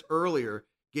 minutes earlier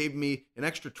gave me an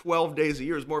extra 12 days a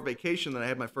year. It was more vacation than I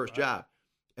had my first job.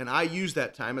 And I use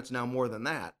that time. It's now more than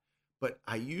that. But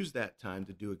I use that time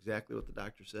to do exactly what the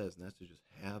doctor says, and that's to just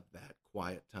have that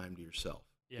quiet time to yourself.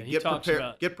 Yeah,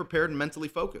 Get prepared and mentally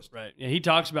focused. Right. Yeah, he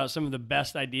talks about some of the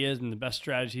best ideas and the best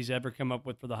strategies he's ever come up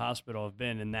with for the hospital have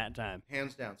been in that time.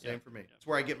 Hands down, same for me. It's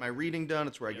where I get my reading done.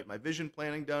 It's where I get my vision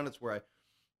planning done. It's where I,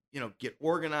 get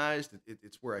organized.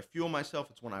 It's where I fuel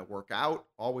myself. It's when I work out,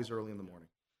 always early in the morning.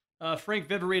 Frank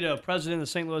Viverito, president of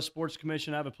the St. Louis Sports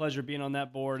Commission. I have a pleasure being on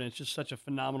that board, and it's just such a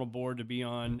phenomenal board to be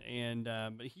on. And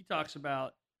but he talks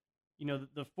about,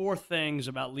 the four things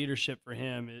about leadership for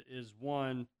him is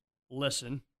one,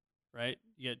 listen, right?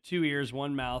 You get 2 ears,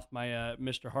 1 mouth. My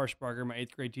Mr. Harshbarger, my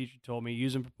 8th grade teacher, told me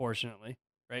use them proportionately,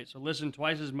 right? So listen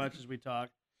twice as much as we talk.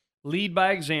 Lead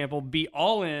by example, be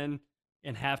all in,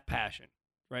 and have passion,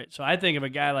 right? So I think of a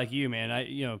guy like you, man.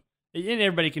 And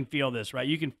everybody can feel this, right?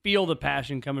 You can feel the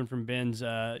passion coming from Ben's,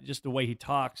 just the way he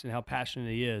talks and how passionate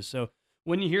he is. So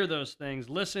when you hear those things,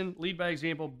 listen, lead by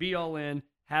example, be all in,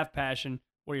 have passion.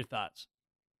 What are your thoughts?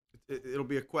 It'll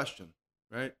be a question,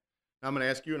 right? Now I'm going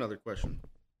to ask you another question.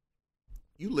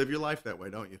 You live your life that way,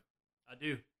 don't you? I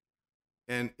do.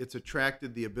 And it's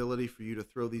attracted the ability for you to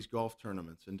throw these golf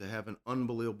tournaments and to have an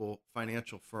unbelievable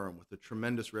financial firm with a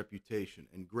tremendous reputation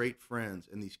and great friends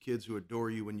and these kids who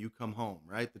adore you when you come home,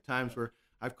 right? The times where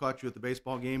I've caught you at the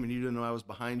baseball game and you didn't know I was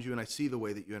behind you, and I see the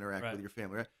way that you interact with your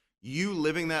family, right? You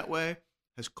living that way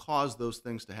has caused those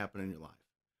things to happen in your life.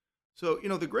 So,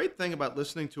 the great thing about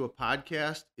listening to a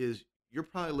podcast is you're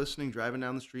probably listening driving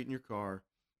down the street in your car.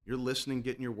 You're listening,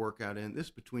 getting your workout in. This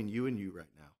is between you and you right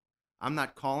now. I'm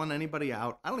not calling anybody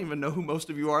out. I don't even know who most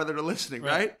of you are that are listening,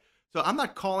 right? So I'm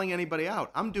not calling anybody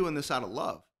out. I'm doing this out of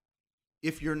love.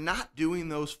 If you're not doing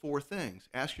those four things,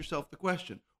 ask yourself the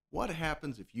question, what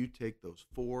happens if you take those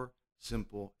 4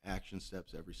 simple action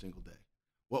steps every single day?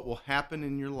 What will happen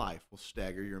in your life will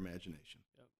stagger your imagination.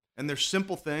 Yep. And there's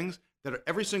simple things that are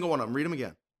every single one of them. Read them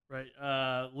again.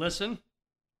 Right. Listen,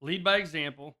 lead by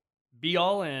example, be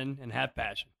all in, and have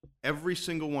passion. Every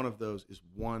single one of those is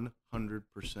 100%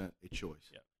 a choice.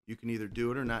 Yep. You can either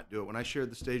do it or not do it. When I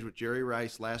shared the stage with Jerry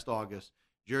Rice last August,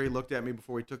 Jerry looked at me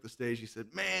before he took the stage. He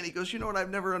said, man, he goes, you know what I've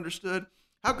never understood?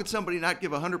 How could somebody not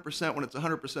give 100% when it's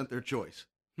 100% their choice?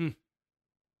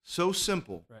 So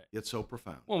simple, yet so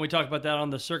profound. Well, we talked about that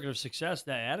on the Circuit of Success,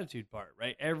 that attitude part,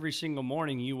 right? Every single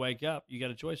morning you wake up, you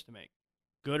got a choice to make.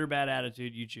 Good or bad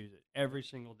attitude, you choose it every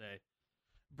single day.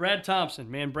 Brad Thompson,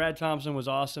 man, Brad Thompson was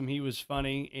awesome. He was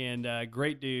funny and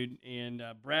great dude. And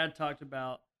Brad talked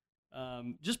about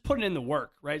just putting in the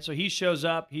work, right? So he shows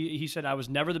up. He said, I was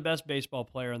never the best baseball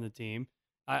player on the team.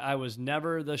 I was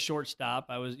never the shortstop.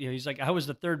 He's like, I was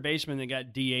the third baseman that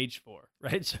got DH for,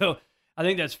 right? So I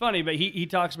think that's funny, but he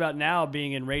talks about now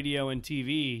being in radio and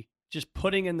TV, just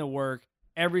putting in the work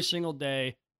every single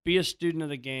day, be a student of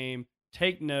the game,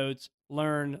 take notes,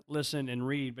 learn, listen, and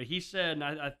read. But he said, and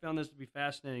I found this to be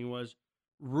fascinating, was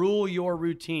rule your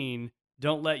routine.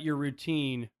 Don't let your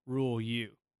routine rule you.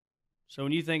 So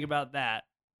when you think about that,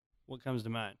 what comes to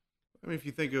mind? I mean, if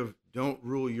you think of don't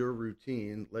rule your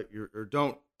routine,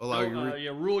 don't allow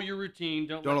rule your routine.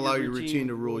 Don't allow your routine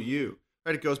to rule you.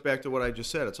 Right? It goes back to what I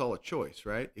just said. It's all a choice,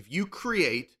 right? If you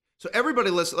create, so everybody,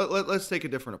 let's take a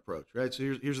different approach, right?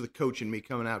 So here's the coach in me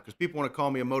coming out, because people want to call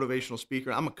me a motivational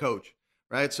speaker. I'm a coach,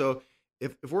 right? So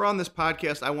if we're on this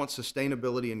podcast, I want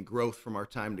sustainability and growth from our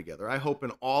time together. I hope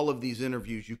in all of these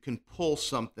interviews you can pull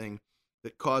something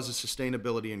that causes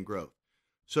sustainability and growth.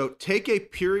 So take a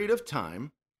period of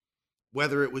time,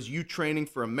 whether it was you training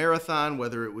for a marathon,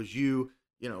 whether it was you,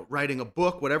 writing a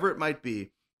book, whatever it might be,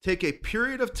 take a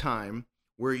period of time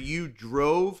where you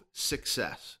drove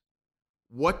success.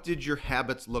 What did your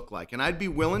habits look like? And I'd be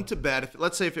willing to bet,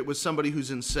 let's say if it was somebody who's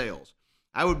in sales,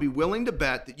 I would be willing to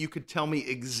bet that you could tell me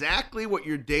exactly what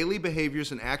your daily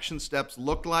behaviors and action steps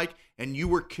looked like, and you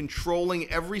were controlling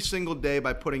every single day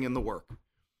by putting in the work.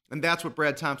 And that's what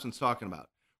Brad Thompson's talking about,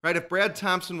 right? If Brad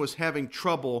Thompson was having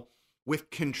trouble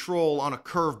with control on a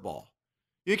curveball,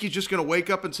 you think he's just going to wake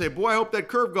up and say, boy, I hope that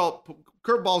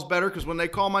curveball's better, because when they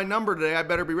call my number today, I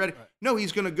better be ready. Right. No,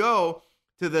 he's going to go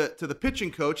to the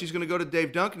pitching coach. He's going to go to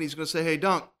Dave Duncan. He's going to say, hey,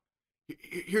 Dunk,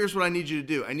 here's what I need you to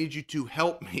do. I need you to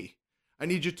help me. I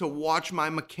need you to watch my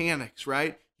mechanics,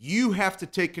 right? You have to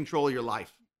take control of your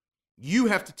life. You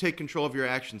have to take control of your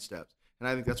action steps. And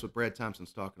I think that's what Brad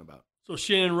Thompson's talking about. So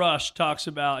Shannon Rush talks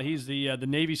about, he's the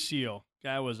Navy SEAL.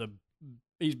 Guy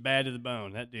he's bad to the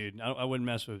bone, that dude. I wouldn't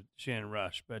mess with Shannon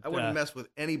Rush. But I wouldn't mess with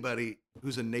anybody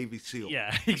who's a Navy SEAL.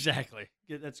 Yeah, exactly.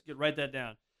 That's good. Write that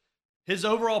down. His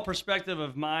overall perspective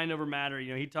of mind over matter,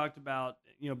 he talked about,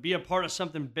 be a part of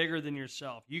something bigger than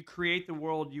yourself. You create the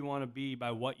world you want to be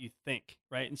by what you think,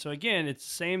 right? And so again, it's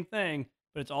the same thing,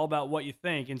 but it's all about what you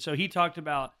think. And so he talked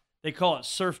about, they call it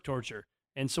surf torture.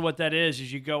 And so what that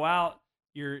is you go out,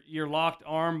 you're locked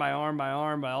arm by arm by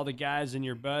arm by all the guys in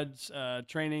your buds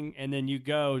training, and then you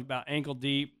go about ankle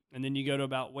deep, and then you go to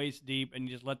about waist deep, and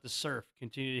you just let the surf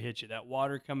continue to hit you. That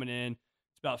water coming in,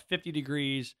 it's about 50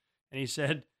 degrees. And he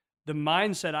said, the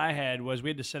mindset I had was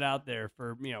we had to sit out there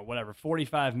for,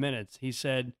 45 minutes. He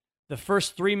said the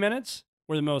first 3 minutes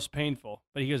were the most painful.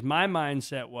 But he goes, my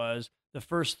mindset was the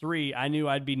first 3, I knew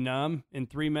I'd be numb in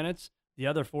 3 minutes. The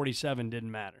other 47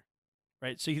 didn't matter,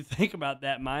 right? So you think about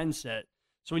that mindset.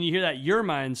 So when you hear that, your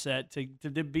mindset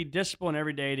to be disciplined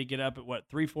every day, to get up at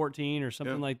 3:14 or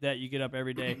something like that, you get up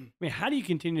every day. I mean, how do you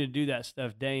continue to do that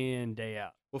stuff day in, day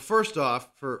out? Well, first off,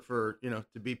 for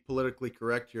to be politically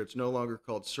correct here, it's no longer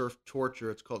called surf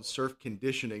torture; it's called surf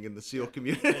conditioning in the SEAL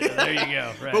community. Yeah, there you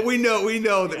go. Right. But we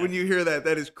know that when you hear that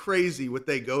is crazy what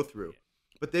they go through.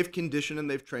 But they've conditioned and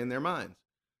they've trained their minds.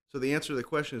 So the answer to the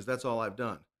question is that's all I've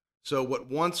done. So what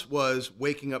once was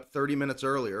waking up 30 minutes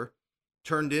earlier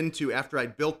turned into, after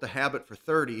I'd built the habit for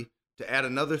 30, to add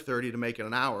another 30 to make it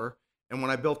an hour. And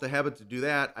when I built the habit to do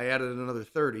that, I added another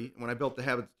 30. And when I built the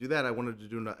habit to do that, I wanted to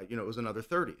do, it was another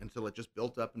 30 until it just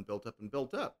built up and built up and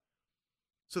built up.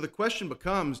 So the question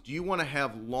becomes, do you want to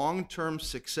have long-term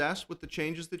success with the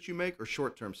changes that you make, or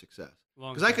short-term success?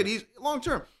 Because I could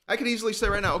long-term. I could easily say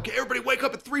right now, okay, everybody wake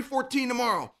up at 3:14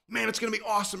 tomorrow. Man, it's going to be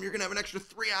awesome. You're going to have an extra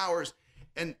 3 hours.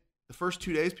 And the first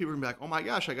 2 days, people are going to be like, oh my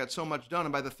gosh, I got so much done.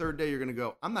 And by the third day, you're going to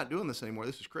go, I'm not doing this anymore.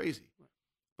 This is crazy.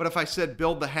 But if I said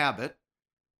build the habit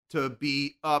to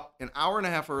be up an hour and a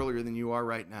half earlier than you are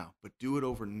right now, but do it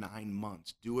over 9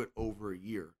 months, do it over a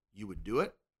year, you would do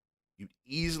it. You'd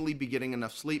easily be getting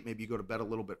enough sleep. Maybe you go to bed a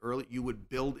little bit early. You would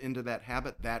build into that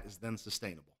habit. That is then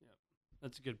sustainable. Yep.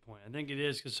 That's a good point. I think it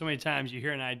is, because so many times you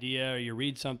hear an idea or you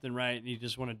read something right and you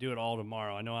just want to do it all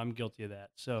tomorrow. I know I'm guilty of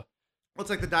that. So, well, it's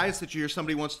like the diets that you hear.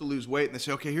 Somebody wants to lose weight and they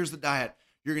say, okay, here's the diet.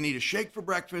 You're going to eat a shake for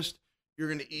breakfast. You're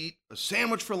going to eat a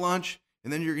sandwich for lunch.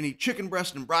 And then you're going to eat chicken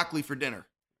breast and broccoli for dinner.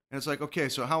 And it's like, okay,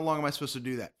 so how long am I supposed to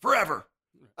do that? Forever.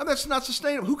 And that's not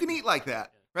sustainable. Who can eat like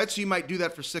that? Right? So you might do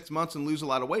that for 6 months and lose a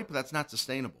lot of weight, but that's not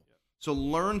sustainable. So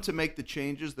learn to make the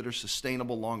changes that are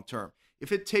sustainable long term.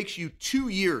 If it takes you 2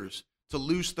 years to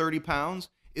lose 30 pounds,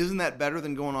 isn't that better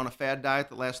than going on a fad diet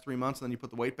that lasts 3 months and then you put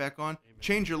the weight back on? Amen.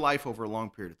 Change your life over a long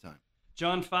period of time.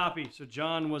 John Foppe. So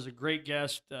John was a great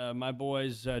guest. My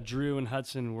boys, Drew and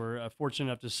Hudson, were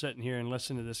fortunate enough to sit in here and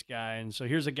listen to this guy. And so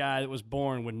here's a guy that was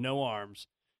born with no arms.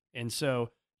 And so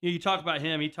you talk about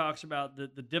him. He talks about the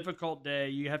difficult day.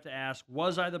 You have to ask,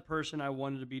 was I the person I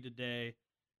wanted to be today?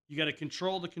 You got to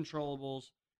control the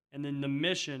controllables. And then the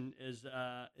mission is,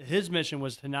 his mission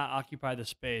was to not occupy the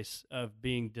space of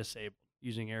being disabled,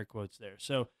 using air quotes there.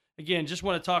 So again, just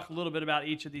want to talk a little bit about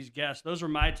each of these guests. Those were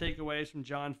my takeaways from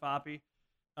John Foppe.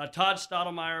 Todd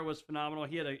Stottlemyre was phenomenal.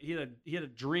 He had a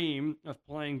dream of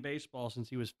playing baseball since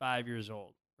he was 5 years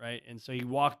old, right? And so he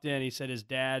walked in. He said his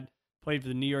dad played for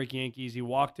the New York Yankees. He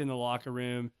walked in the locker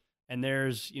room, and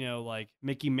there's like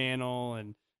Mickey Mantle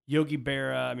and Yogi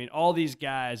Berra. I mean, all these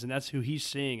guys, and that's who he's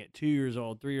seeing at 2 years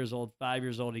old, 3 years old, 5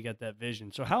 years old. He got that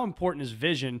vision. So how important is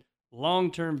vision,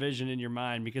 long-term vision in your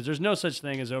mind? Because there's no such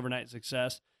thing as overnight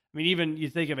success. I mean, even you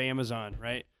think of Amazon,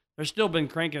 right? They've still been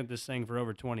cranking at this thing for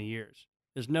over 20 years.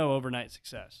 There's no overnight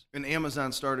success. And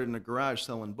Amazon started in a garage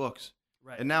selling books.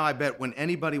 Right. And now I bet when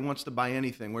anybody wants to buy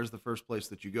anything, where's the first place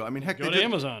that you go? I mean, heck, go to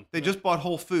Amazon. They just bought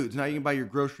Whole Foods. Now you can buy your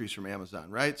groceries from Amazon,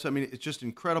 right? So, I mean, it's just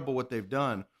incredible what they've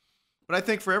done. But I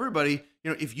think for everybody,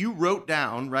 if you wrote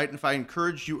down, right, and if I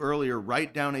encouraged you earlier,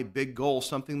 write down a big goal,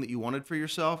 something that you wanted for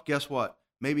yourself, guess what?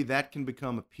 Maybe that can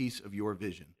become a piece of your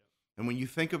vision. And when you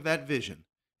think of that vision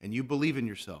and you believe in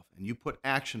yourself and you put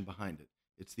action behind it,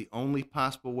 it's the only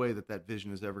possible way that that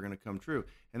vision is ever going to come true.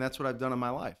 And that's what I've done in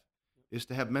my life, is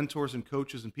to have mentors and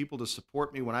coaches and people to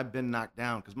support me when I've been knocked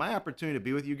down. Because my opportunity to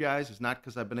be with you guys is not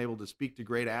because I've been able to speak to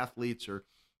great athletes or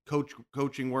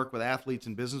coaching work with athletes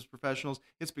and business professionals.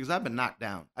 It's because I've been knocked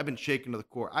down. I've been shaken to the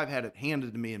core. I've had it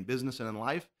handed to me in business and in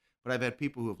life, but I've had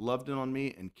people who have loved it on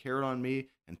me and cared on me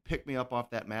and picked me up off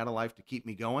that mat of life to keep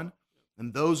me going.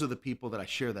 And those are the people that I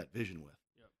share that vision with,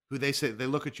 who they say, they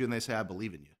look at you and they say, I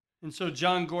believe in you. And so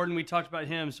John Gordon, we talked about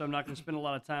him, so I'm not going to spend a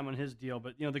lot of time on his deal.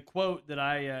 But, the quote that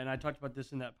and I talked about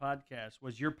this in that podcast,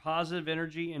 was your positive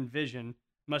energy and vision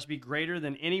must be greater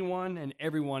than anyone and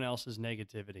everyone else's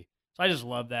negativity. So I just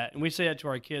love that. And we say that to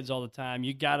our kids all the time.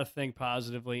 You got to think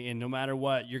positively, and no matter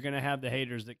what, you're going to have the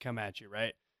haters that come at you,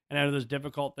 right? And I know there's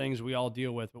difficult things we all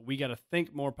deal with, but we got to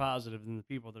think more positive than the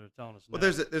people that are telling us no.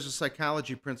 Well, there's a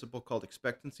psychology principle called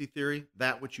expectancy theory.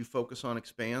 That which you focus on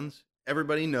expands.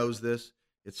 Everybody knows this.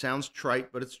 It sounds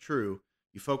trite, but it's true.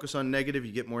 You focus on negative,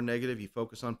 you get more negative. You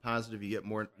focus on positive, you get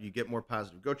more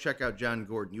positive. Go check out John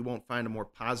Gordon. You won't find a more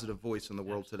positive voice in the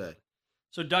world today.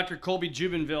 So Dr. Colby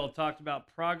Jubenville talked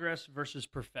about progress versus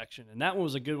perfection. And that one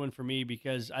was a good one for me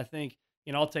because I think,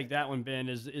 I'll take that one, Ben,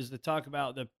 is to talk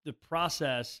about the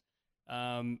process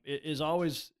is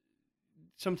always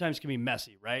sometimes can be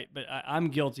messy, right? But I'm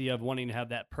guilty of wanting to have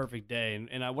that perfect day.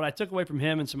 And what I took away from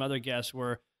him and some other guests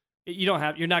were, you're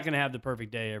not going to have the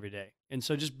perfect day every day. And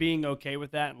so just being okay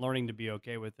with that and learning to be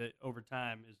okay with it over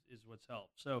time is what's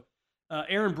helped. So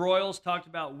Aaron Broyles talked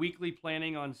about weekly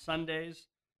planning on Sundays.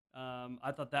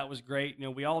 I thought that was great.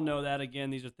 We all know that.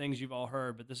 Again, these are things you've all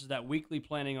heard, but this is that weekly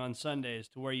planning on Sundays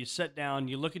to where you sit down,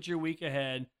 you look at your week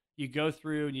ahead, you go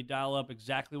through and you dial up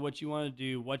exactly what you want to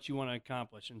do, what you want to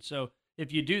accomplish. And so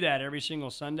if you do that every single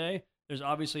Sunday, there's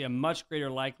obviously a much greater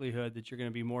likelihood that you're going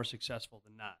to be more successful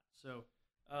than not. So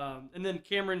and then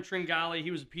Cameron Tringali, he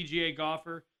was a PGA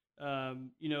golfer.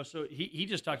 So he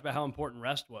just talked about how important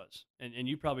rest was. And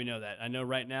you probably know that. I know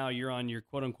right now you're on your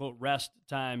quote unquote rest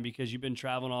time because you've been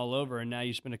traveling all over and now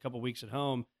you spend a couple weeks at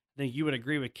home. I think you would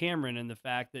agree with Cameron in the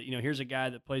fact that, here's a guy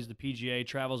that plays the PGA,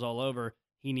 travels all over.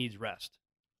 He needs rest.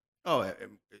 Oh,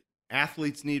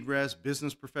 athletes need rest.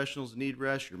 Business professionals need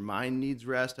rest. Your mind needs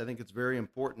rest. I think it's very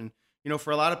important.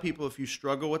 For a lot of people, if you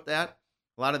struggle with that,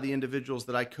 a lot of the individuals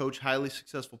that I coach, highly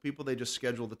successful people, they just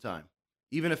schedule the time.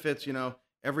 Even if it's,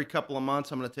 every couple of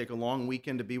months, I'm going to take a long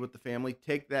weekend to be with the family.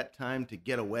 Take that time to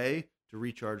get away to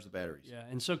recharge the batteries. Yeah,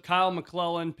 and so Kyle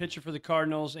McClellan, pitcher for the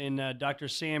Cardinals, and Dr.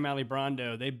 Sam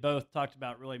Alibrando, they both talked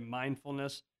about really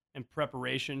mindfulness and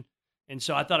preparation. And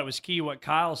so I thought it was key. What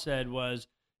Kyle said was,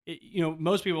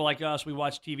 most people like us, we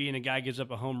watch TV and a guy gives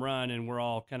up a home run and we're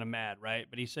all kind of mad, right?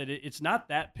 But he said it's not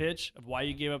that pitch of why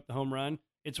you gave up the home run.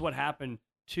 It's what happened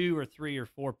 2 or 3 or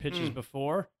 4 pitches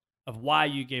before of why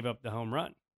you gave up the home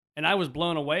run. And I was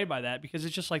blown away by that because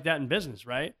it's just like that in business,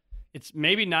 right? It's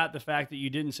maybe not the fact that you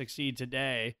didn't succeed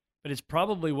today, but it's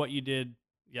probably what you did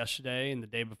yesterday and the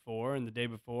day before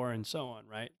and so on,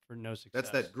 right? For no success. That's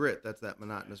that grit. That's that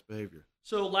monotonous behavior.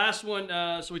 So last one,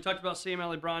 so we talked about Sam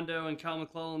Alibrando and Kyle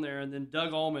McClellan there, and then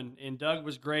Doug Ullman. And Doug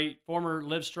was great, former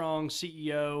Livestrong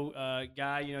CEO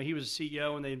guy. He was a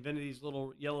CEO when they invented these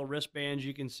little yellow wristbands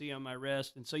you can see on my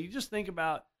wrist. And so you just think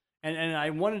about, and I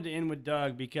wanted to end with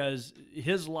Doug because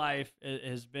his life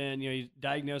has been, he's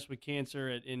diagnosed with cancer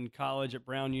in college at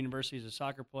Brown University as a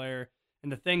soccer player,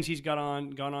 and the things he's gone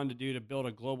on to do to build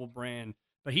a global brand.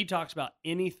 But he talks about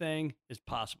anything is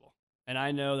possible. And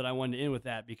I know that I wanted to end with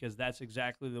that because that's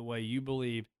exactly the way you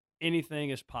believe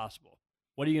anything is possible.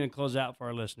 What are you going to close out for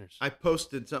our listeners? I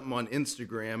posted something on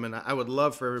Instagram, and I would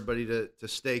love for everybody to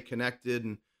stay connected.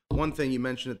 And one thing you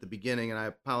mentioned at the beginning, and I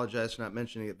apologize for not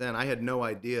mentioning it then, I had no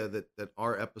idea that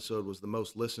our episode was the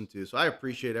most listened to. So I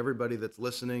appreciate everybody that's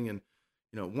listening and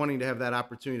wanting to have that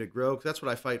opportunity to grow, because that's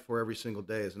what I fight for every single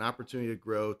day, is an opportunity to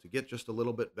grow, to get just a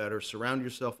little bit better, surround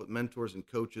yourself with mentors and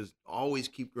coaches, always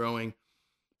keep growing.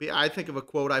 But yeah, I think of a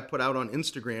quote I put out on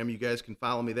Instagram. You guys can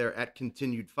follow me there at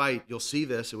Continued Fight. You'll see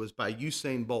this. It was by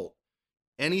Usain Bolt.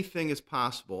 Anything is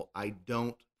possible. I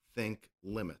don't think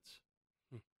limits.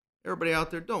 Everybody out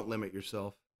there, don't limit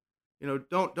yourself.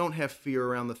 Don't have fear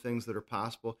around the things that are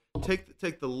possible.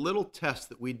 Take the little test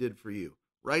that we did for you.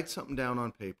 Write something down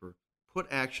on paper. Put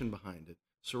action behind it.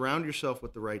 Surround yourself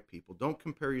with the right people. Don't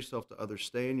compare yourself to others.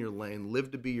 Stay in your lane. Live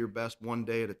to be your best one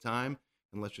day at a time,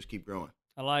 and let's just keep growing.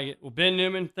 I like it. Well, Ben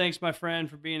Newman, thanks, my friend,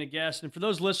 for being a guest. And for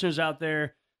those listeners out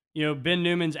there, Ben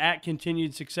Newman's at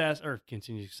Continued Success. Well,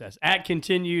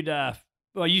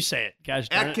 you say it, guys.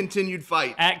 At Continued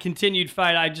Fight. At Continued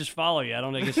Fight. I just follow you. I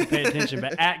don't guess you pay attention,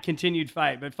 but at Continued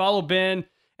Fight. But follow Ben.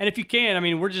 And if you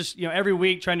can, we're just, every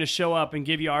week trying to show up and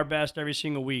give you our best every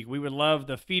single week. We would love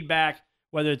the feedback,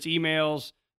 whether it's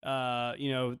emails,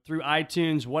 through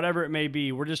iTunes, whatever it may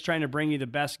be. We're just trying to bring you the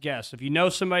best guests. If you know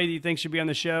somebody that you think should be on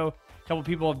the show, a couple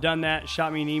people have done that,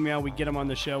 shot me an email, we get them on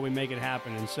the show, we make it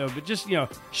happen. And so, but just,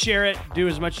 share it, do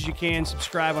as much as you can,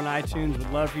 subscribe on iTunes. We'd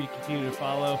love for you to continue to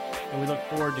follow. And we look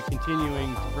forward to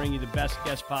continuing to bring you the best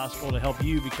guests possible to help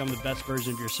you become the best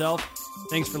version of yourself.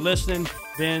 Thanks for listening.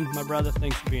 Ben, my brother,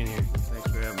 thanks for being here.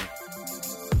 Thanks for having me.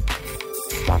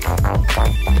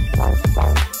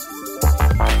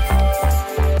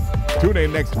 Tune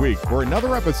in next week for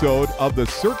another episode of The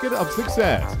Circuit of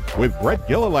Success with Brett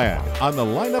Gilliland on the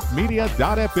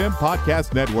lineupmedia.fm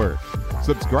podcast network.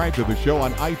 Subscribe to the show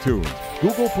on iTunes,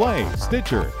 Google Play,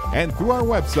 Stitcher, and through our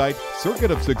website,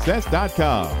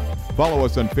 circuitofsuccess.com. Follow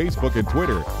us on Facebook and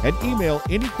Twitter, and email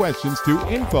any questions to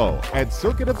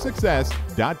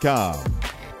info@circuitofsuccess.com.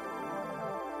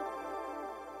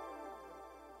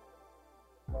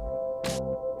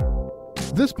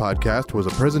 This podcast was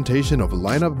a presentation of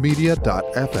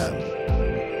lineupmedia.fm.